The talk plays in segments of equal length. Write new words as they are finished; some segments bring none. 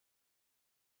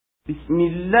بسم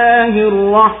الله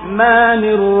الرحمن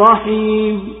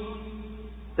الرحيم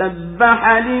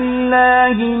سبح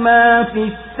لله ما في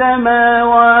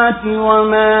السماوات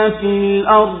وما في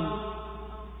الأرض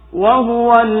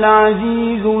وهو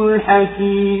العزيز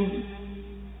الحكيم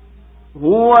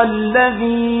هو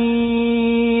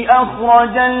الذي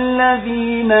أخرج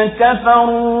الذين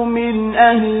كفروا من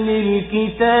أهل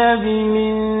الكتاب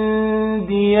من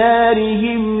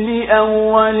ديارهم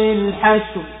لأول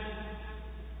الحشر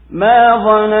ما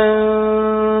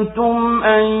ظننتم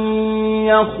أن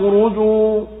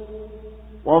يخرجوا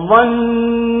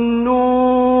وظنوا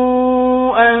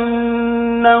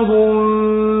أنهم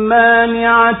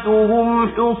مانعتهم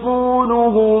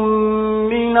حصولهم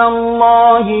من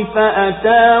الله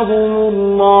فأتاهم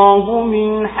الله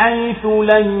من حيث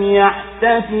لم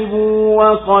يحتسبوا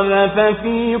وقذف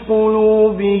في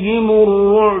قلوبهم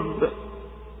الرعب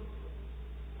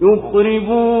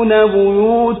يخربون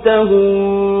بيوتهم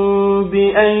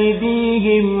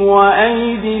بأيديهم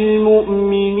وأيدي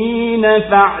المؤمنين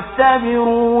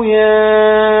فاعتبروا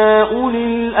يا أولي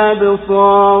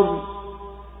الأبصار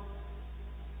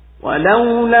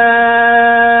ولولا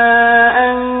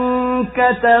أن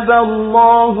كتب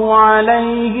الله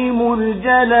عليهم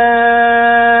الجلاء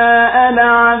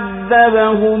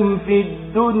لعذبهم في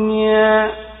الدنيا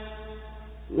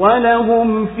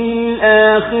ولهم في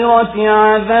الآخرة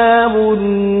عذاب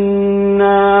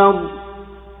النار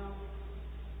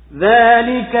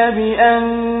ذلك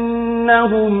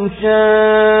بأنهم شاقوا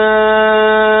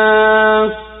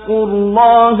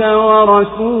الله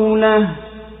ورسوله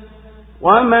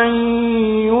ومن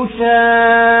يشاق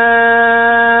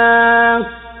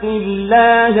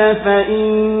الله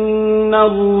فإن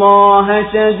الله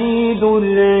شديد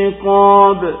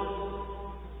العقاب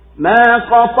ما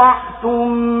قطعتم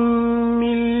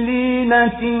من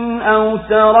لينة أو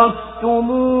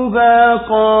تركتموها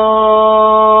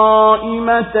قائمة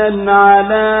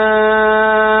على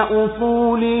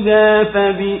أصولها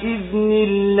فبإذن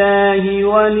الله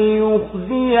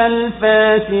وليخزي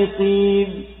الفاسقين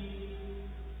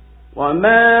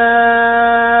وما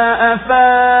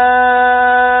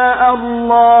أفاء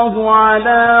الله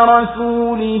على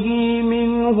رسوله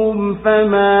منهم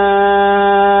فما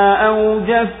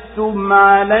أوجفتم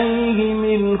عليه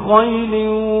من خيل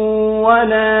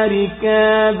ولا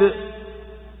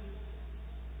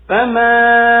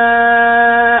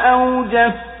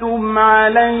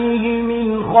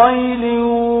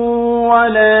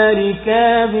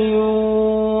ركاب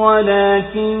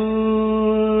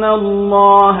ولكن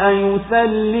الله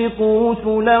يسلط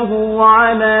رسله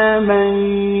على من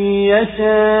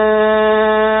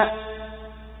يشاء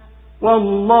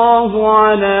والله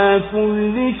على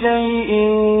كل شيء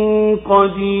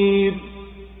قدير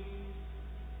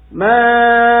ما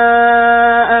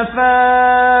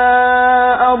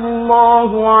أفاء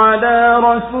الله على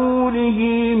رسوله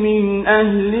من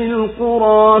أهل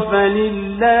القرى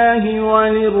فلله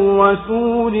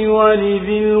وللرسول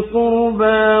ولذي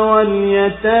القربى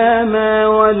واليتامى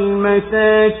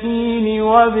والمساكين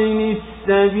وابن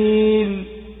السبيل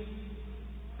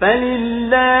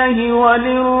فلله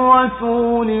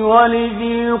وللرسول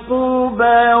ولذي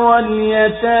القربى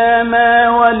واليتامى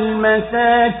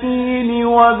والمساكين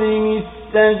وابن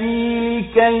السبيل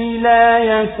كي لا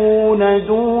يكون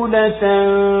دولة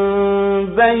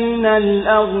بين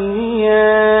الأغنياء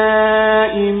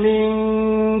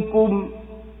منكم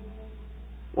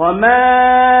وما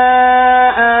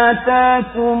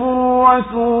آتاكم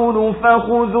الرسول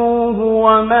فخذوه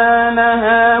وما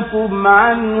نهاكم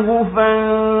عنه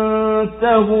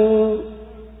فانتهوا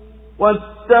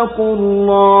واتقوا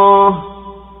الله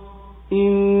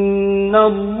إن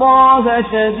الله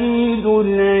شديد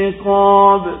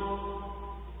العقاب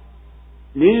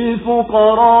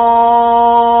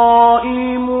للفقراء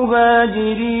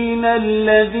المهاجرين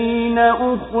الذين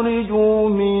أخرجوا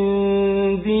من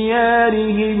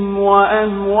ديارهم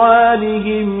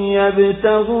وأموالهم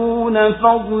يبتغون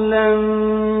فضلا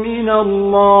من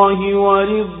الله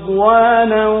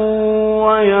ورضوانا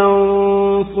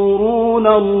وينصرون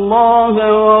الله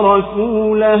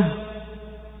ورسوله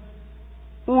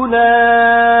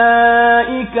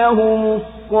أولئك هم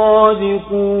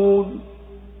الصادقون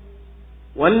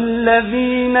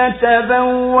والذين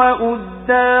تبوأوا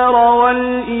الدار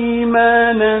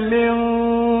والإيمان من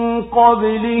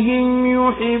قبلهم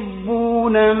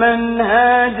يحبون من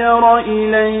هاجر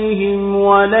إليهم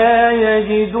ولا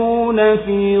يجدون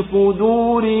في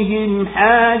صدورهم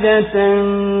حاجة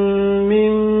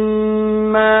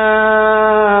مما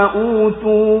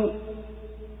أوتوا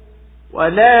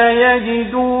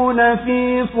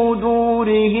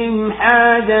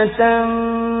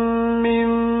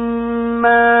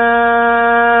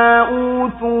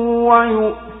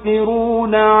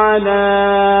ويؤثرون على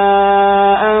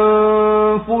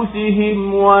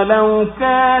أنفسهم ولو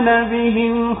كان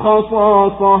بهم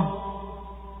خصاصة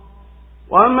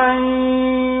ومن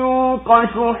يوق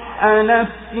شح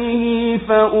نفسه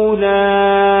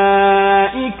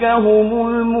فأولئك هم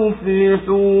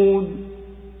المفلحون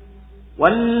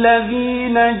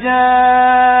والذين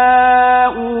جاءوا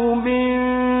من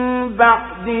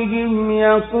بعدهم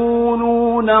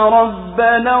يقولون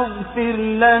ربنا اغفر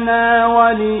لنا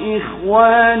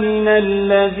ولإخواننا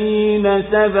الذين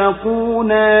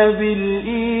سبقونا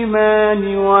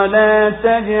بالإيمان ولا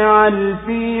تجعل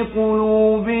في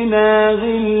قلوبنا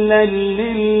غلا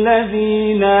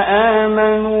للذين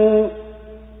آمنوا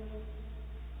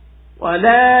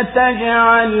ولا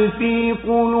تجعل في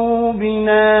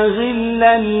قلوبنا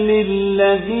غلا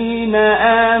للذين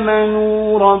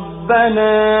آمنوا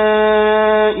ربنا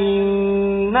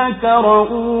إنك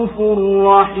رؤوف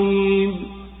رحيم.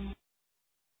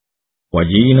 Kwa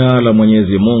jina la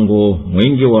Mwenyezi Mungu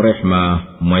mwingi wa rehema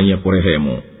mwenye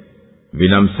kurehemu.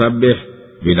 Vinamsabih,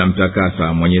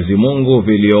 vinamtakasa Mwenyezi Mungu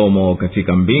viliomo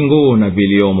katika mbingu na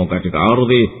viliomo katika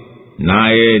ardhi,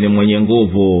 naye ni mwenye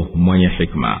nguvu mwenye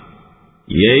hikma.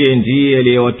 Yeye ndiye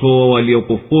aliyewatoa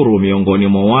waliokufuru miongoni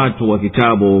mwa watu wa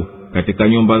kitabu katika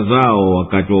nyumba zao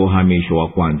wakati wa uhamisho wa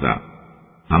kwanza.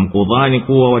 Hamkudhani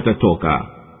kuwa watatoka,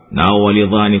 nao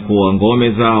walidhani kuwa ngome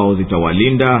zao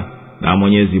zitawalinda na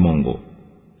Mwenyezi Mungu.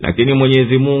 Lakini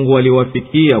Mwenyezi Mungu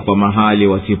aliwafikia kwa mahali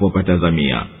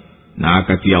wasipopatazamia, na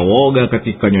akatia woga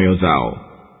katika nyoyo zao.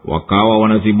 Wakawa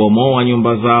wanazibomoa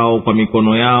nyumba zao kwa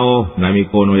mikono yao na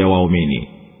mikono ya waumini.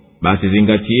 Basi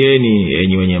zingatieni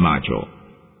enyi wenye macho.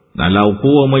 Na lau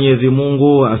kuwa Mwenyezi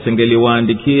Mungu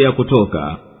asingeliwaandikia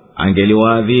kutoka,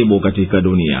 angeliwaadhibu katika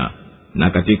dunia, na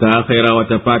katika akhera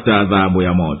watapata adhabu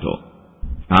ya moto.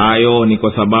 Hayo ni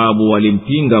kwa sababu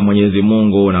walimpinga Mwenyezi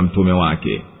Mungu na mtume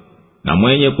wake. Na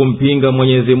mwenye kumpinga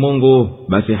Mwenyezi Mungu,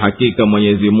 basi hakika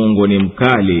Mwenyezi Mungu ni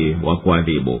mkali wa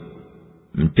kuadhibu.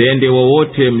 Mtende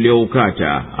wowote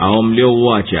mlioukata au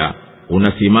mliouacha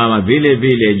unasimama vile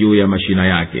vile juu ya mashina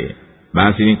yake,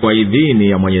 basi ni kwa idhini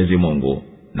ya Mwenyezi Mungu,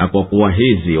 na kwa kuwa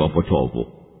hizi wapotovu.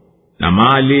 Na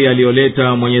mali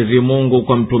aliyoleta Mwenyezi Mungu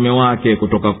kwa mtume wake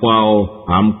kutoka kwao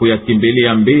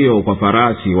hamkuyakimbilia mbio kwa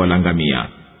farasi wala ngamia,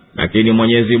 lakini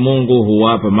Mwenyezi Mungu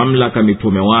huwapa mamlaka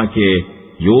mitume wake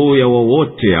juu ya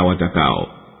wowote awatakao,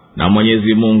 na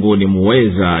Mwenyezi Mungu ni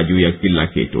muweza juu ya kila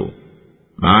kitu.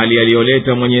 Mali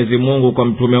aliyoleta Mwenyezi Mungu kwa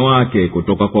mtume wake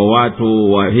kutoka kwa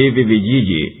watu wa hivi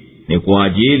vijiji ni kwa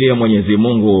ajili ya Mwenyezi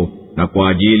Mungu na kwa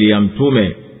ajili ya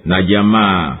mtume na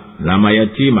jamaa na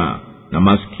mayatima na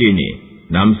maskini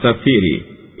na msafiri,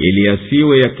 ili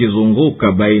asiwe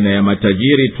yakizunguka baina ya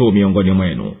matajiri tu miongoni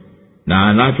mwenu. Na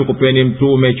anachokupeni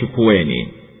mtume chukueni,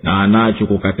 na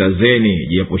anachokukatazeni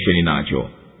jiepusheni nacho.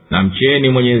 Na mcheni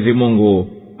Mwenyezi Mungu,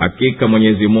 hakika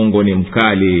Mwenyezi Mungu ni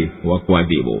mkali wa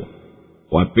kuadhibu.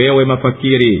 Wapewe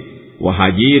mafakiri,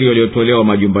 wahajiri waliotolewa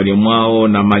majumbani mwao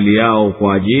na mali yao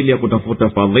kwa ajili ya kutafuta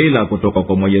fadhila kutoka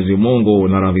kwa Mwenyezi Mungu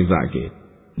na radhi zake,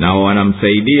 nao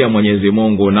wanamsaidia Mwenyezi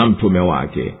Mungu na mtume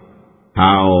wake.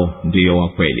 Hao ndiyo wa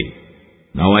kweli.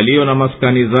 Na walio na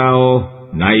maskani zao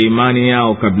na imani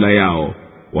yao kabla yao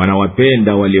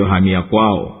wanawapenda waliohamia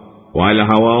kwao, wala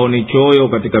hawaoni choyo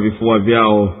katika vifua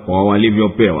vyao kwa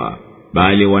walivyopewa,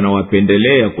 bali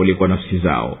wanawapendelea kuliko nafsi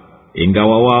zao,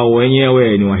 ingawa wao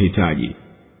wenyewe ni wahitaji.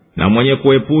 Na mwenye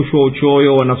kuepushwa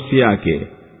uchoyo wa nafsi yake,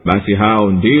 basi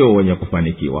hao ndio wenye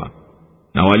kufanikiwa.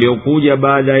 Na waliokuja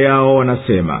baada yao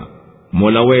wanasema,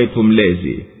 Mola wetu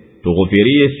mlezi,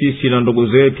 tughufirie sisi na ndugu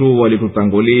zetu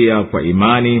walitutangulia kwa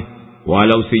imani,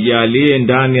 wala usijalie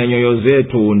ndani ya nyoyo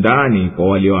zetu undani kwa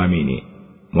walioamini.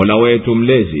 Mola wetu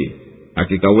mlezi,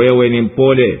 hakika wewe ni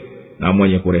mpole na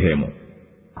mwenye kurehemu.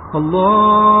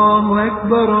 Allahu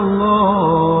Akbar,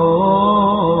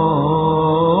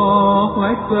 Allahu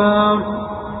Akbar,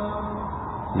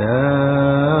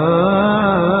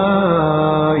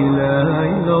 la ilaha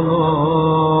illa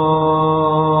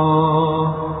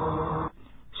Allah.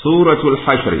 Suratul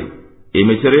Hashr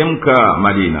imeteremka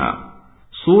Madina.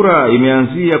 Sura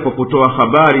imeanzia kwa kutoa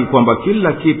habari kwamba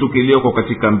kila kitu kilioko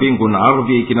katika mbingu na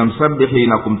ardhi kinamsabihi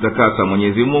na kumtakasa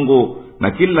Mwenyezi Mungu,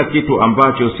 na kila kitu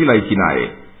ambacho si laiki naye,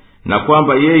 na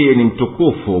kwamba yeye ni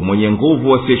mtukufu mwenye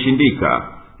nguvu asiyeshindika,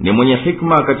 ni mwenye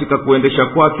hikma katika kuendesha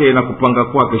kwake na kupanga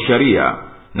kwake sharia,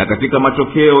 na katika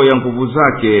matokeo ya nguvu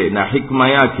zake na hikma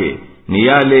yake ni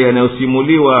yale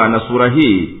yanayosimuliwa na sura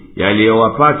hii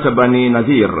yaliyowapata Bani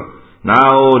Nadhir,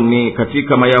 nao ni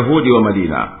katika Mayahudi wa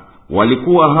Madina.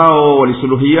 Walikuwa hao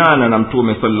walisuluhiana na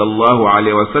Mtume sallallahu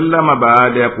alaihi wasallam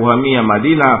baada ya kuhamia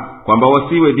Madina kwamba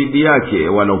wasiwe dhidi yake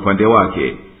wala upande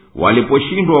wake,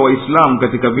 waliposhindwa waislamu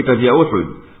katika vita vya Uhud,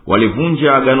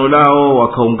 walivunja agano lao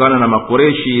wakaungana na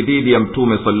makureshi dhidi ya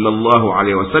mtume sallallahu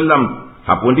alaihi wasallam.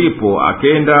 Hapo ndipo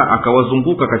akenda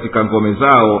akawazunguka katika ngome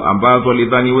zao ambazo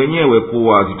walidhani wenyewe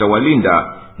kuwa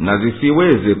zitawalinda na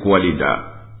zisiweze kuwalinda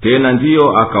tena,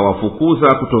 ndiyo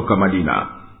akawafukuza kutoka Madina.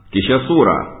 Kisha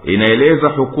sura inaeleza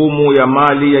hukumu ya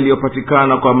mali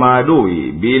yaliyopatikana kwa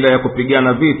maadui bila ya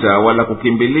kupigana vita wala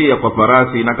kukimbilia kwa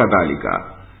farasi na kadhalika.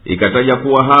 Ikataja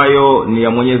kuwa hayo ni ya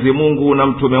Mwenyezi Mungu na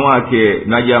mtume wake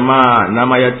na jamaa na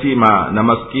mayatima na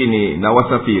maskini na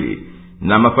wasafiri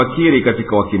na mafakiri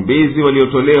katika wakimbizi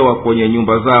waliotolewa kwenye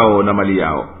nyumba zao na mali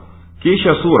yao.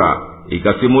 Kisha sura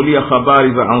ikasimulia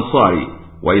habari za Ansari,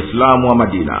 Waislamu wa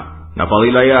Madina, na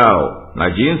fadhila yao na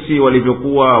jinsi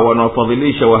walivyokuwa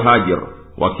wanawafadhilisha wahajir,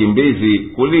 wakimbizi,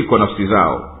 kuliko nafsi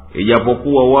zao,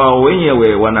 ijapokuwa wao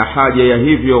wenyewe wana haja ya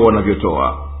hivyo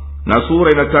wanavyotoa. Na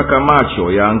sura inataka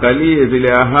macho yaangalie zile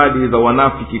ahadi za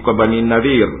wanafiki kwa Bani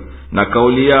Nadhir na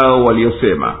kauli yao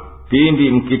waliosema,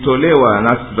 pindi mkitolewa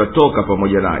nasi tutatoka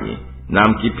pamoja nanyi, na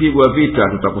mkipigwa vita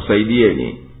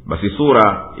tutakusaidieni. Basi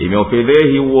sura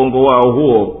imeufedhehi uongo wao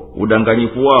huo,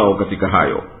 udanganyifu wao katika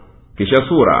hayo. Kisha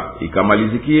sura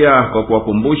ikamalizikia kwa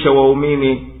kuwakumbusha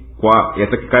waumini kwa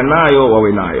yatakikanayo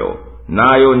wawe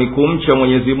nayo ni kumcha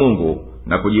Mwenyezi Mungu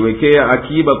na kujiwekea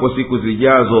akiba kwa siku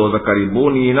zijazo za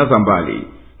karibuni na za mbali,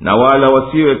 na wala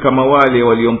wasiwe kama wale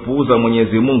waliompuuza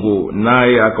Mwenyezi Mungu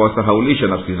naye akawasahaulisha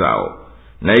nafsi zao.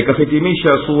 Na ikahitimisha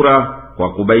sura kwa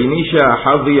kubainisha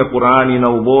hadhi ya Qur'ani na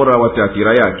ubora wa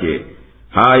taathira yake.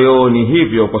 Hayo ni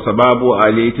hivyo kwa sababu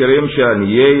aliiteremsha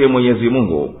ni yeye Mwenyezi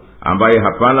Mungu, ambaye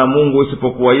hapana Mungu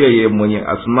isipokuwa yeye, mwenye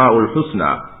Asmaul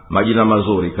Husna, majina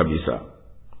mazuri kabisa.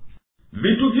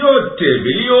 Vitu vyote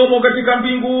viliomo katika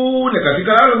mbingu na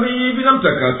katika ardhi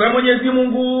vinamtakasa Mwenyezi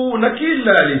Mungu na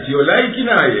kila lisiolaiki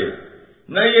naye.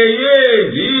 Na yeye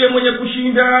ndiye mwenye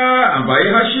kushinda, ambaye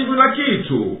hashindwi na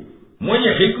kitu, mwenye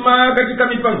hikma katika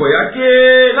mipango yake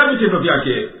na vitendo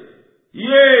vyake.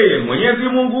 Yeye Mwenyezi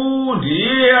Mungu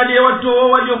ndiye aliyewatoa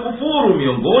waliokufuru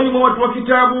miongoni mwa watu wa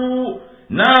kitabu,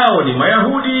 nao ni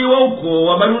Mayahudi wa ukoo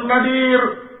wa Banu Nadir,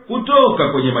 kutoka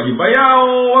kwenye majumba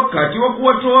yao wakati wa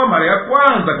kuwatoa mara ya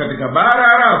kwanza katika bara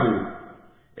Arabu.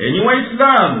 Enyi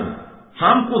Waislamu,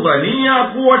 hamkudhania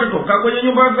kuwa watatoka kwenye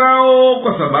nyumba zao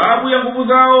kwa sababu ya nguvu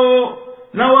zao,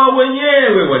 na wao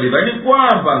wenyewe walidhani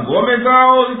kwamba ngome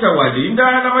zao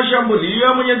zitawalinda na mashambulio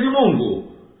ya Mwenyezi Mungu.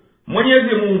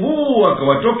 Mwenyezi Mungu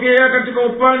akawatokea katika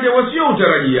upande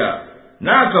wasioutarajia,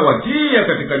 na akawatia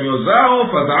katika nyoyo zao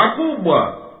fadhaa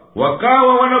kubwa,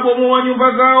 wakawa wanabomoa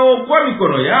nyumba zao kwa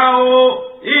mikono yao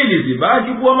ili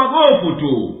zibaki kuwa magofu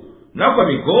tu, na kwa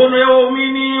mikono ya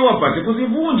waumini wapate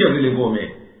kuzivunja zile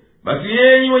ngome. Basi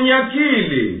yenyi wenye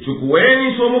akili,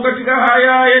 chukueni somo katika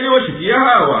haya yaliyowashukia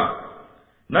hawa.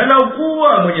 Na lau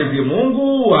kuwa Mwenyezi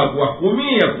Mungu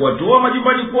hakuwahukumia kuwatoa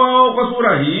majumbani kwao kwa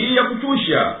sura hii ya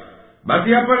kuchusha,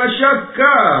 basi hapana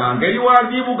shaka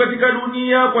angeliwaadhibu katika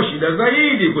dunia kwa shida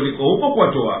zaidi kuliko huko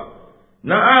kuwatoa,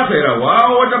 na akhera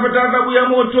wao watapata adhabu ya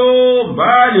moto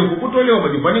mbali huku kutolewa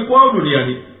majumbani kwao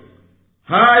duniani.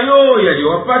 Hayo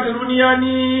yaliyowapata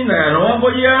duniani na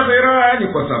yanawangojea akhera ni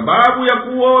kwa sababu ya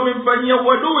kuwa wamemfanyia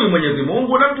uadui Mwenyezi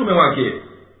Mungu na mtume wake,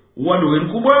 uadui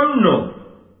mkubwa mno.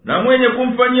 Na mwenye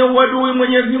kumfanyia uadui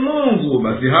Mwenyezi Mungu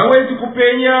basi hawezi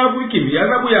kupenya kuikimbia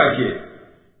adhabu yake,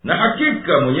 na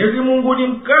hakika Mwenyezi Mungu ni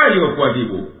mkali wa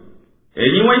kuadhibu.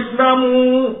 Enyi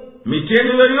Waislamu,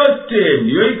 mitendo yoyote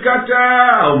mliyoikata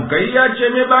au mkaiache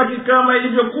imebaki kama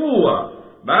ilivyokuwa,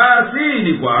 basi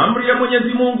ni kwa amri ya Mwenyezi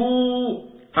Mungu.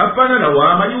 Hapana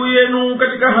lawama juu yenu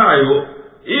katika hayo,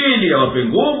 ili awape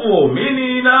nguvu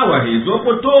waumini na wahizo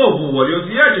potovu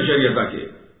walioziacha sheria zake.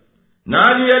 Na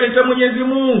aliyaleta Mwenyezi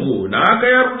Mungu na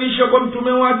akayarudisha kwa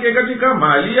mtume wake katika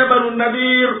mali ya Banu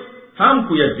Nadir,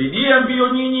 hamkuyapigia mbio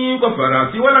nyinyi kwa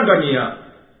farasi wala ngamia.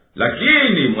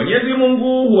 Lakini Mwenyezi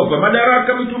Mungu huwapa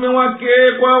madaraka mitume wake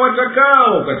kwa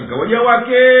watakao katika waja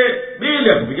wake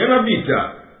bila kupigana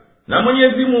vita. Na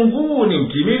Mwenyezi Mungu ni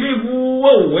mtimilivu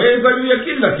wa uweza juu ya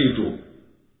kila kitu.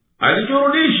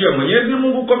 Alichorudisha Mwenyezi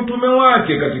Mungu kwa mtume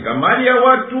wake katika mali ya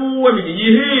watu wa vijiji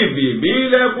hivi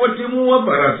bila ya kuwatimua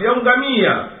farasi au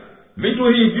ngamia, vitu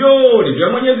hivyo ni vya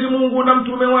Mwenyezi Mungu na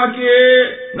mtume wake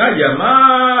na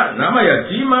jamaa na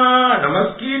mayatima na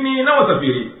maskini na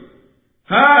wasafiri.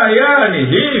 Haya ni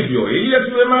hivyo ili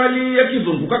yasiwe mali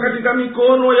yakizunguka katika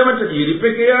mikono ya matajiri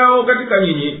peke yao katika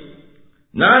nyinyi.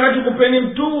 Na anatukupeni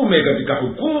mtume katika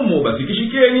hukumu, basi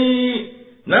kishikeni,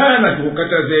 na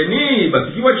anatukukatazeni,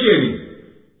 basi kiwacheni.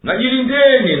 Na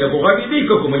jilindeni na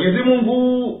kughadhibika kwa Mwenyezi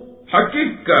Mungu.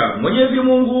 Hakika Mwenyezi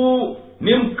Mungu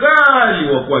ni mkali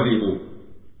wa kuadhibu.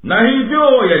 na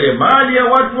hivyo yale mali ya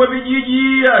watu wa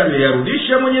vijiji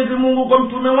aliyoyarudisha Mwenyezi Mungu kwa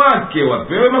mtume wake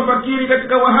wapewe mafakiri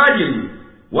katika wahajiri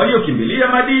waliokimbilia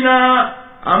Madina,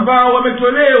 ambao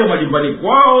wametolewa majumbani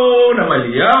kwao na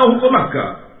mali yao huko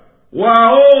Maka.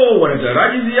 Wao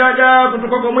wanataraji ziada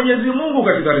kutoka kwa Mwenyezi Mungu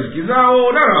katika riziki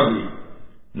zao na radhi,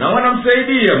 na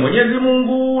wanamsaidia Mwenyezi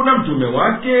Mungu na mtume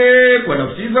wake kwa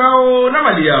nafsi zao na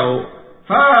mali yao.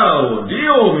 Hao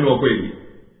ndio waumini wa kweli.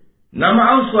 Na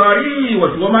maansari,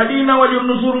 watu wa Madina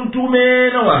waliomnusuru mtume,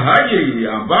 na wahajiri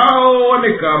ambao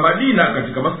wamekaa Madina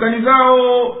katika maskani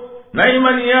zao, na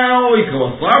imani yao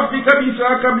ikawa safi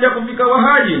kabisa kabla ya kufika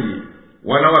wahajiri,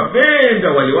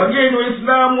 wanawapenda wale wageni wa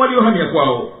Islamu waliohamia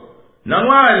kwao, na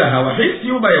wala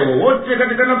hawahisi ubaya wowote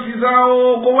katika nafsi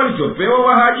zao kwa walichopewa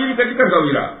wahajiri katika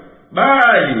zawira,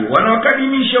 bali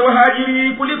wanawakadimisha wahajiri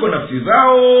kuliko nafsi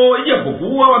zao,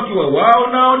 ijapokuwa wakiwa wao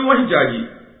nao ni wahitaji.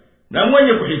 Na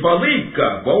mwenye kuhifadhika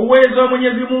kwa uwezo wa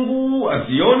Mwenyezi Mungu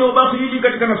asione ubakhili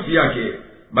katika nafsi yake,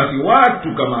 basi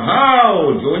watu kama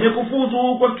hao ndio wenye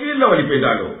kufuzu kwa kila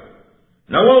walipendalo.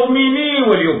 Na waumini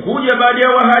waliokuja baada ya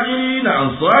wahajiri na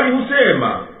ansari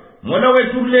husema, Mola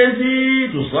wetu mlezi,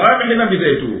 tusamehe dhambi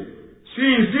zetu,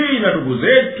 sisi na ndugu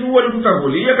zetu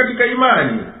waliotutangulia katika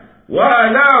imani,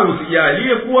 wala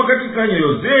usijalie kuwa katika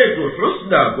nyoyo zetu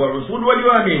husda kwa rusulu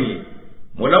walioamini.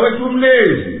 Mola wetu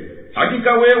mlezi,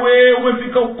 hakika wewe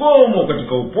umefika ukomo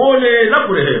katika upole na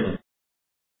kurehemu.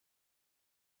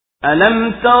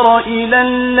 ألم تر إلى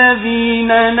الذين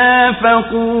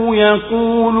نافقوا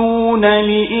يقولون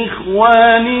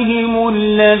لإخوانهم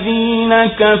الذين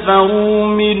كفروا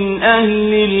من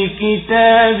أهل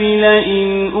الكتاب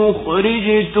لئن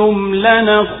أخرجتم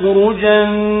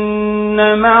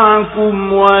لنخرجن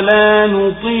معكم ولا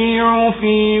نطيع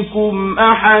فيكم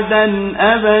أحدا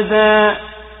أبدا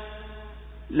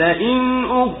لئن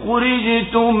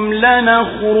أخرجتم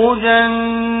لنخرجن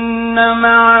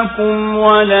معكم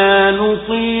ولا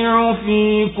نطيع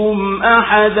فيكم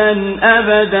أحدا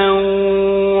أبدا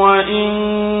وإن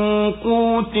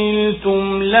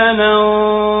قتلتم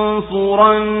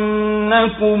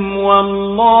لننصرنكم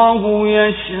والله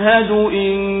يشهد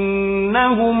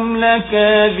إنهم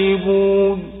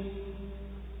لكاذبون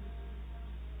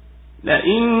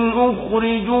لئن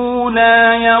أخرجوا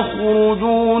لا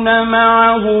يخرجون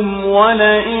معهم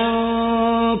ولئن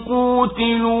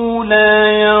قتلوا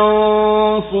لا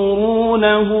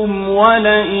ينصرونهم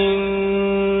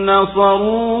ولئن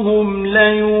نصروهم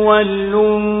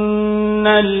ليولن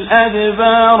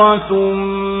الأدبار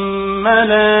ثم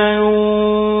لا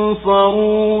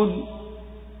ينصرون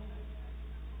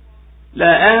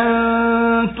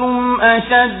لأنتم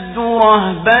أشد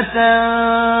رهبة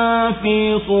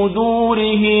في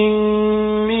صدورهم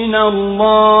من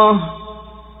الله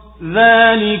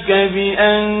ذلك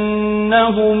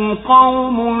بأنهم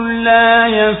قوم لا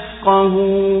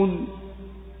يفقهون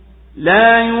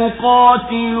لا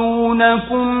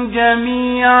يقاتلونكم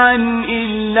جميعا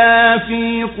إلا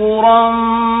في قرى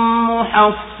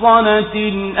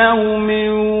محصنة أو من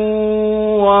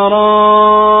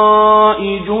وراء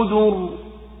جدر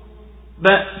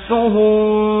بأسهم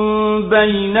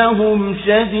بينهم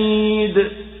شديد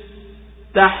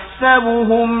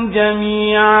تحسبهم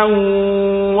جميعا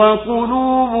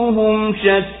وقلوبهم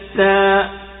شتى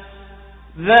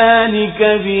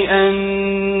ذلك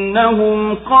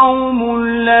بأنهم قوم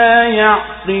لا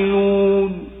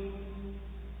يعقلون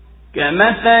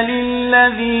كمثل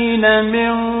الذين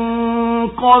من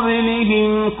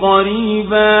قبلهم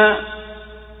قريبا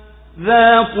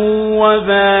ذاقوا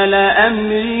وبال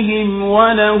أمرهم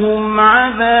ولهم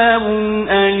عذاب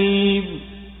أليم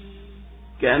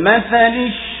كمثل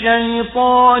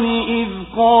الشيطان إذ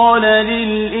قال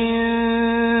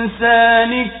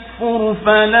للإنسان اكفر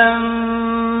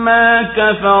فلما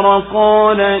كفر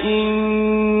قال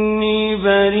إني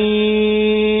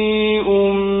بريء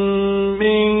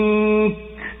منك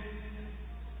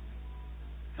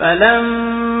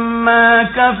فلما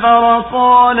كفر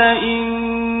قال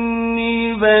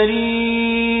إني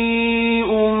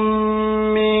بريء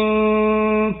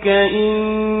منك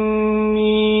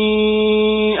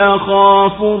إني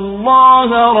أخاف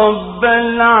الله رب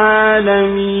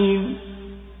العالمين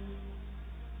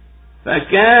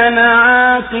فكان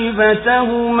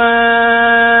عاقبتهما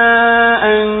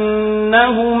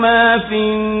أنهما في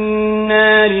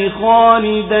النار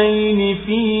خالدين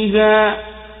فيها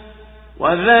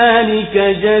وذلك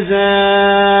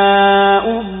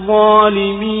جزاء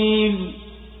الظالمين.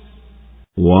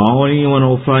 wao ni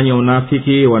wanaofanya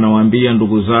unafiki wanawaambia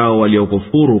ndugu zao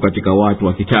waliokufuru katika watu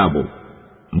wa kitabu,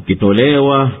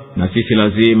 mkitolewa na sisi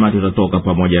lazima tutatoka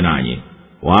pamoja nanyi,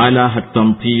 wala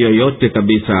hatutamtii yoyote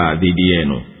kabisa dhidi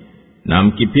yenu. na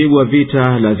mkipigwa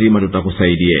vita lazima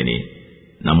tutakusaidieni.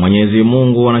 Na Mwenyezi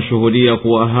Mungu anashuhudia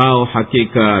kuwa hao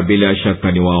hakika bila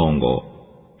shaka ni waongo.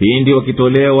 Pindi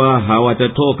wakitolewa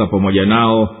hawatatoka pamoja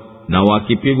nao, na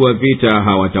wakipigwa vita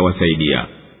hawatawasaidia.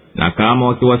 Na kama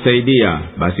wakiwasaidia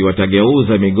basi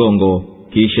watageuza migongo,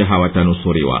 kisha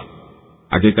hawatanusuriwa.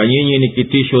 Hakika nyinyi ni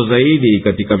kitisho zaidi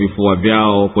katika vifua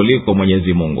vyao kuliko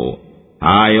Mwenyezi Mungu.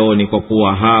 Hayo ni kwa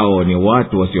kuwa hao ni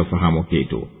watu wasiofahamu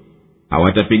kitu.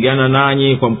 Hawatapigana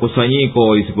nanyi kwa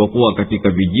mkusanyiko isipokuwa katika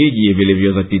vijiji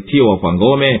vilivyozatitiwa kwa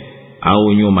ngome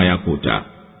au nyuma ya kuta.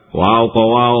 Wao kwa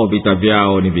wao vita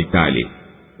vyao ni vikali.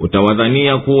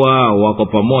 Utawadhania kuwa wako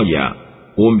pamoja,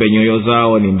 kumbe nyoyo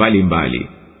zao ni mbali mbali.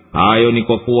 Hayo ni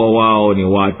kwa kuwa wao ni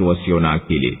watu wasio na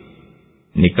akili.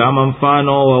 Ni kama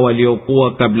mfano wa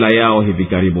waliokuwa kabla yao hivi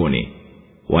karibuni,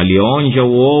 walioonja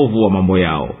uovu wa mambo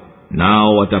yao,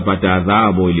 nao watapata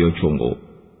adhabu iliyochungu.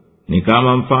 Ni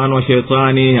kama mfano wa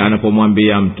shetani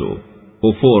anapomwambia mtu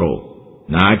kufuru,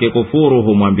 na akikufuru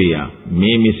humwambia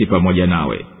mimi si pamoja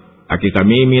nawe. Hakika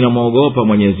mimi namwogopa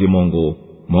Mwenyezi Mungu,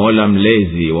 Mola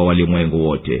mlezi wa walimwengu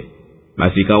wote.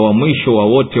 Basi ikawa mwisho wa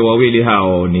wote wawili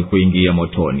hao ni kuingia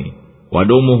motoni,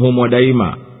 wadumu humo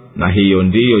daima, na hiyo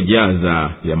ndiyo jaza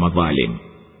ya madhalim.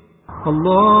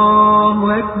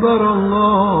 Allahu Akbar,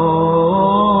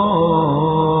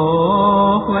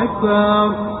 Allahu Akbar.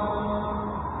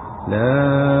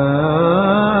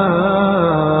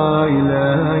 La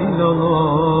ilaha illa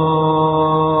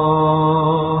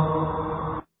Allah.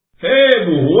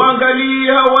 Hebu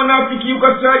huangalia wanafiki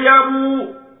ukastaajabu.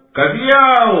 Kazi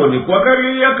yao ni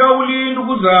kuwakaria kauli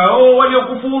ndugu zao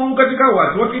waliokufuru katika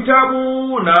watu wa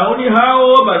kitabu, nao ni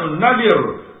hao Banu Nadir,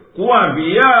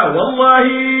 kuambia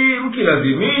wallahi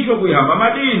mkilazimishwa kuihama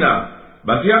Madina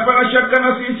basi hapana shaka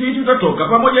na sisi tutatoka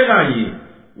pamoja nanyi,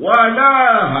 wala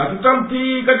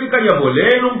hatutamtii katika jambo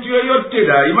lenu mtu yeyote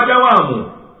daima dawamu.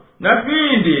 Na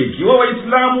pindi ikiwa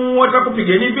Waislamu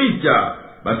watakupigeni vita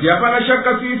basi hapana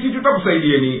shaka sisi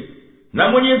tutakusaidieni. Na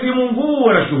Mwenyezi Mungu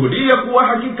anashuhudia kuwa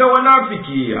hakika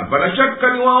wanafiki hapana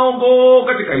shaka ni waongo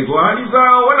katika hizo ahadi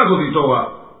zao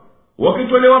wanazozitoa.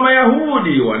 Wakitolewa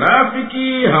Mayahudi,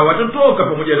 wanafiki hawatotoka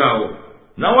pamoja nao,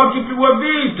 na wakipigwa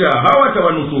vita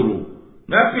hawatawanusuru.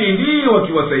 Na pindi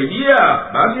wakiwasaidia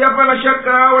basi hapana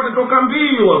shaka watatoka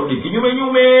mbio warudi kinyume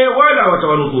nyume, wala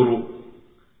hawatawanusuru.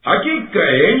 Hakika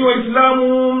enyi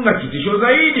Waislamu mna kitisho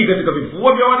zaidi katika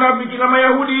vifua vya wanafiki na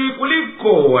Mayahudi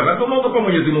kuliko wanapomwogopa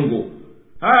Mwenyezi Mungu.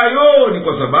 Hayo ni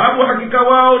kwa sababu hakika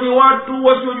wao ni watu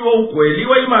wasiojua ukweli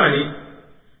wa imani.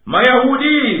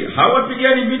 Mayahudi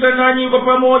hawapigani vita nanyi kwa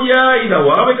pamoja, ila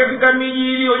wawe katika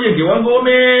miji iliyojengewa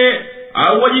ngome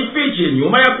au wajifiche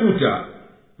nyuma ya kuta.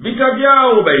 Vita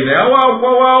vyao baina ya wao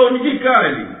kwa wao ni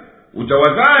vikali.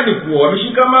 Utawadhani kuwa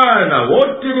wameshikamana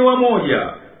wote ni wamoja,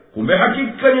 kumbe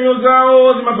hakika nyoyo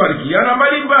zao zimefarikiana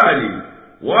mbalimbali.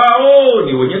 Wao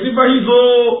ni wenye sifa hizo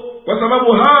kwa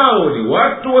sababu hao ni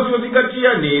watu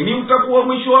wasiozingatia nini utakuwa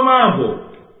mwisho wa mambo.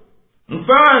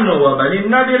 Mfano wa Bani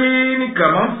Nadiri ni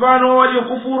kama mfano wa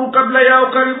waliokufuru kabla yao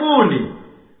karibuni.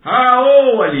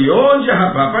 Hao walionja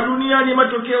hapa duniani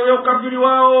matokeo ya ukafiri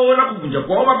wao na kuvunja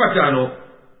kwao mapatano,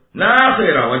 na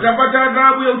akhera watapata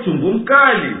adhabu ya uchungu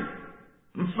mkali.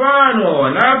 Mfano wa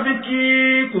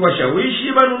wanafiki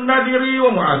kuwashawishi Banu Nadiri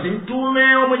wa muasi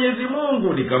mtume wa Mwenyezi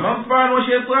Mungu ni kama mfano wa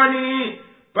shetani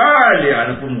pale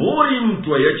anapomghuri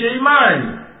mtu aiache imani,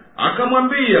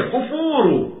 akamwambia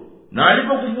kufuru, na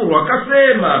alipokufuru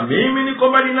akasema mimi niko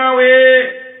mbali nawe,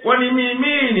 kwani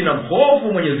mimi ninamhofu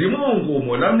Mwenyezi Mungu,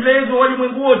 Mola mlezi wa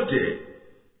walimwengu wote.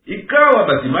 Ikawa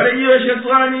basi marejeo ya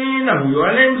shetani na huyo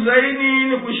anayemzaini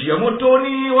ni kuishia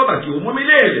motoni, wabaki humo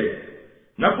milele,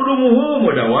 na kudumu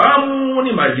humo dawamu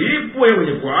ni malipo ya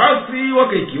wenye kuasi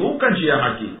wakaikiuka njia ya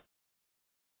haki.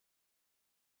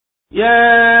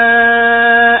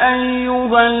 يا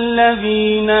أيها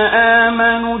الذين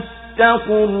آمنوا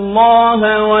اتقوا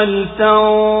الله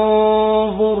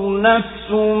ولتنظر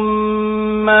نفس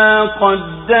ما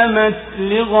قدمت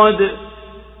لغد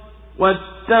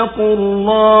واتقوا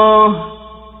الله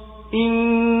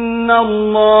إن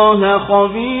الله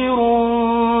خبير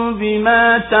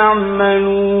بما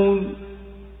تعملون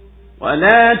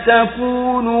ولا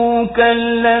تكونوا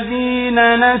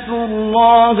كالذين نسوا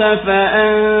الله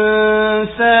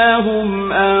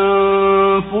فأنساهم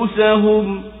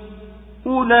أنفسهم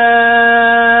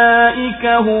أولئك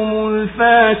هم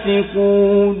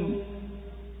الفاسقون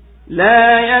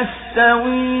لا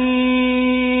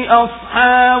يستوي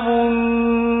أصحاب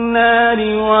النار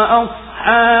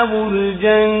وأصحاب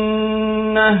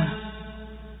الجنة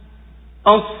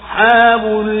أصحاب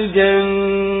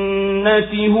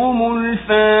الجنة هم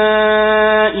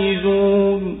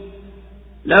الفائزون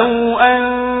لو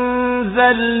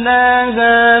أنزلنا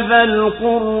هذا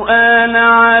القرآن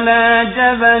على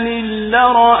جبل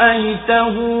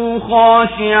لرأيته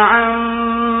خاشعا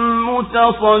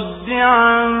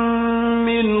متصدعا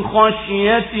من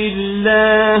خشية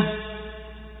الله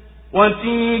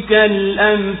وتلك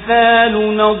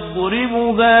الأمثال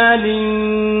نضربها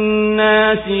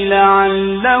للناس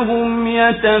لعلهم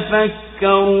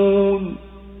يتفكرون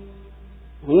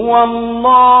هو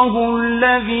الله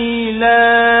الذي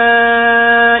لا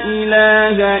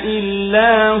إله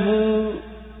إلا هو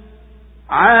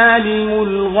عالم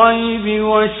الغيب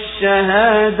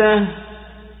والشهادة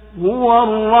هو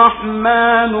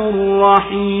الرحمن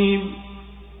الرحيم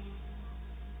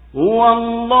هو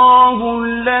الله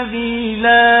الذي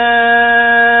لا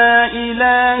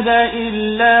إله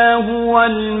إلا هو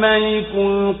الملك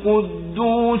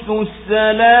القدوس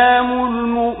السلام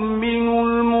المؤمن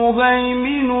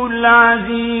المهيمن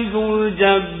العزيز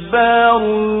الجبار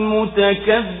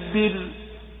المتكبر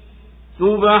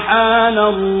سبحان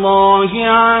الله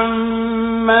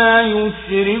عما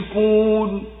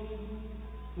يشركون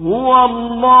هو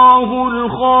الله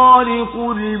الخالق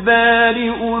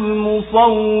البارئ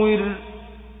المصور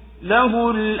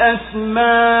له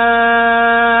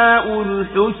الأسماء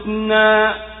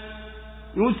الحسنى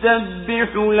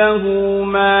يسبح له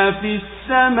ما في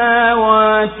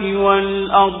السماوات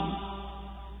والأرض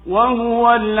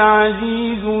وهو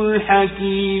العزيز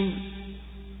الحكيم.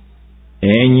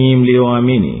 Enyi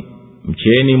mlioamini,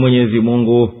 mcheni Mwenyezi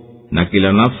Mungu na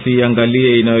kila nafsi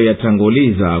angalie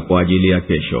inayoyatanguliza kwa ajili ya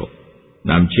kesho.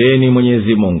 Na mcheni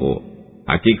Mwenyezi Mungu,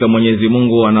 hakika Mwenyezi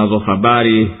Mungu anazo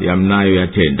habari ya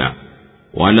mnayoyatenda.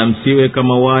 Wala msiwe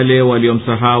kama wale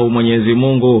waliomsahau Mwenyezi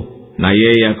Mungu na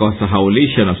yeye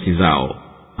akawasahaulisha nafsi zao.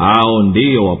 Hao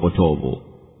ndio wapotovu.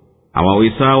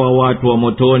 Hawawisawa watu wa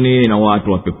motoni na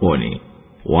watu wa peponi.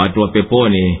 Watu wa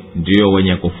peponi ndio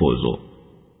wenye kufuzu.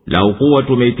 Lau kuwa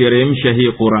tumeiteremsha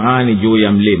hii Qur'ani juu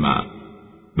ya mlima,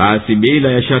 basi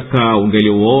bila ya shaka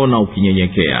ungeliuona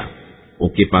ukinyenyekea,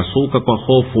 ukipasuka kwa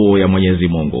hofu ya Mwenyezi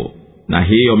Mungu. Na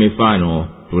hiyo mifano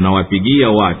tunawapigia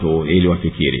watu ili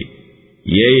wafikiri.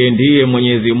 Yeye ndiye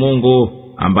Mwenyezi Mungu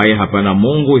ambaye hapana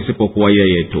Mungu isipokuwa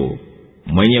yeye tu,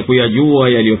 mwenye kuyajua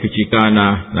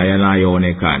yaliyofichikana na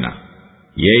yanayoonekana.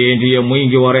 Yeye ndiye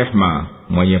mwingi wa rehema,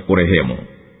 mwenye kurehemu.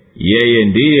 Yeye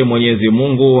ndiye Mwenyezi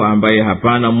Mungu ambaye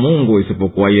hapana Mungu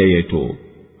isipokuwa yeye tu,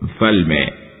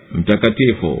 mfalme,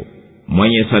 mtakatifu,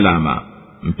 mwenye salama,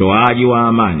 mtoaji wa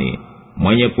amani,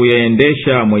 mwenye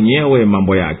kuyaendesha mwenyewe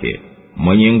mambo yake,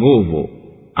 mwenye nguvu,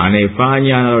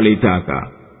 anayefanya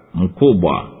analolitaka,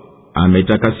 mkubwa,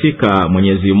 ametakasika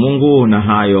Mwenyezi Mungu na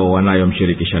hayo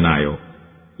wanayomshirikisha nayo.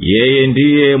 Yeye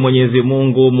ndiye Mwenyezi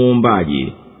Mungu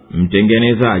muumbaji,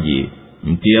 mtengenezaji,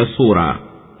 mtia sura,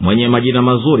 mwenye majina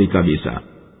mazuri kabisa.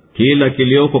 Kila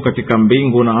kilioko katika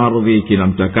mbingu na ardhi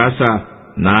kinamtakasa,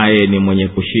 naye ni mwenye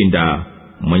kushinda,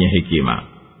 mwenye hikima.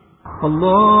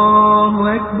 Allahu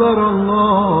Akbar,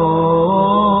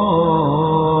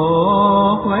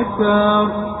 Allahu Akbar,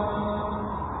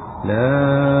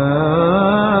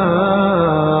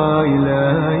 la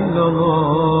ilaha illa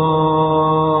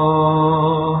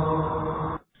Allah.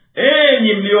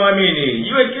 Enyi mlioamini,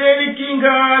 jiwekeni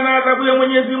kinga na adhabu ya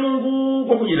Mwenyezi Mungu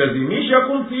kwa kujilazimisha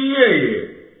kumtii yeye.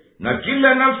 Na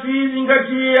kila nafsi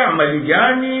zingatie amali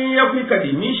gani ya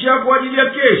kuikadimisha kwa ajili ya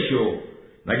kesho.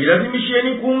 Na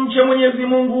jilazimisheni kumcha Mwenyezi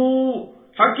Mungu.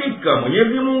 Hakika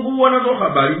Mwenyezi Mungu anazo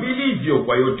habari vilivyo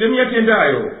kwa yote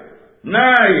myatendayo,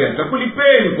 naye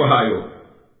atakulipeni kwa hayo.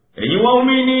 Enyi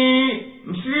waumini,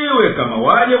 msiwe kama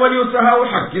wale waliosahau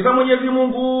haki za Mwenyezi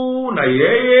Mungu, na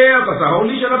yeye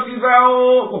akasahaulisha nafsi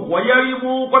zao kwa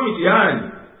kuwajaribu kwa mitihani,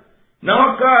 na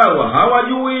wakawa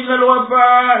hawajui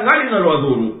linalowafaa na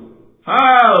linalowadhuru.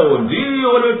 Hao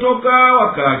ndio waliotoka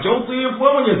wakaacha utiifu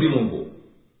wa Mwenyezi Mungu.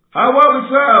 Hawawi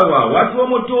sawa watu wa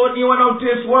motoni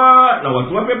wanaoteswa na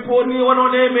watu wa peponi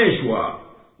wanaoneemeshwa.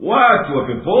 Watu wa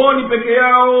peponi peke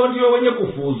yao ndio wenye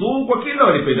kufuzu kwa kila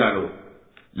walipendalo.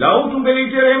 Lau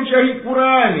tungeliteremsha hii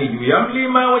Kurani juu ya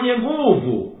mlima wenye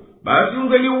nguvu, basi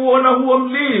ungeliuona huo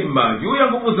mlima juu ya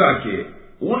nguvu zake,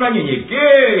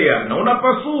 unanyenyekea na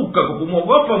unapasuka kwa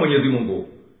kumwogopa Mwenyezi Mungu.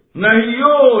 Na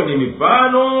hiyo ni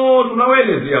mifano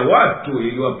tunawaelezea watu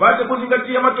ili wapate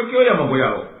kuzingatia matokeo ya mambo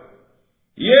yao.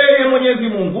 Yeye Mwenyezi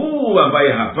Mungu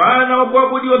ambaye hapana wa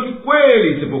kuabudiwa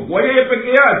kikweli isipokuwa yeye peke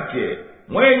yake,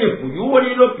 mwenye kujua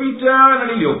lililopita na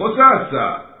lilioko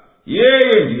sasa.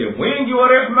 Yeye ndiye mwingi wa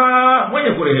rehema, mwenye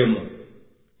kurehemu.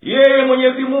 Yeye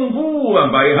Mwenyezi Mungu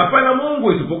ambaye hapana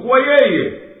Mungu isipokuwa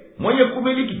yeye, mwenye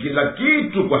kumiliki kila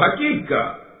kitu kwa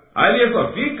hakika,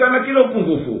 aliyesafika na kila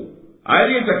upungufu,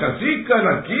 aliyetakasika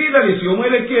na kila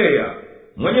lisiyomwelekea,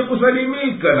 mwenye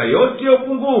kusalimika na yote ya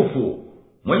upungufu,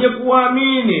 mwenye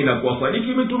kuwaamini na kuwasadiki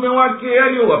mitume wake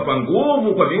aliyowapa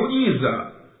nguvu kwa miujiza,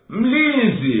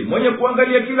 mlinzi mwenye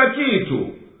kuangalia kila kitu,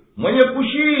 mwenye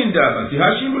kushinda basi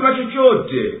hashindwi na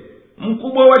chochote,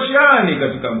 mkubwa wa shani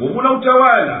katika nguvu na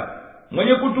utawala,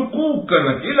 mwenye kutukuka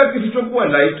na kila kisichokuwa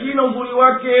laiki na uzuri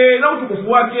wake na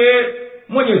utukufu wake.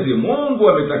 Mwenyezi Mungu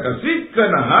ametakasika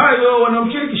na hayo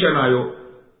wanamshirikisha nayo.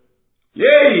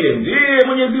 Yeye ndiye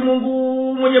Mwenyezi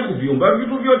Mungu mwenye kuviumba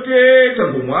vitu vyote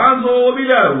tangu mwanzo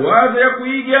bila ruwaza ya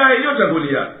kuiga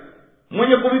iliyotangulia,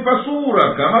 mwenye kuvipa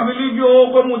sura kama vilivyo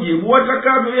kwa mujibu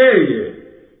watakavyo yeye.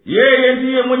 Yeye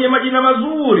ndiye mwenye majina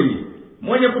mazuri,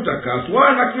 mwenye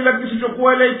kutakaswa na kila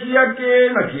kisichokuwa laiki yake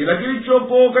na kila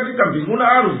kilichoko katika mbingu na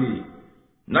ardhi.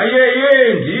 Na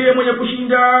yeye ndiye mwenye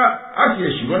kushinda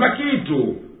asiyeshindwa na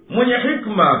kitu, mwenye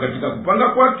hikma katika kupanga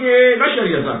kwake na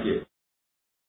sheria zake.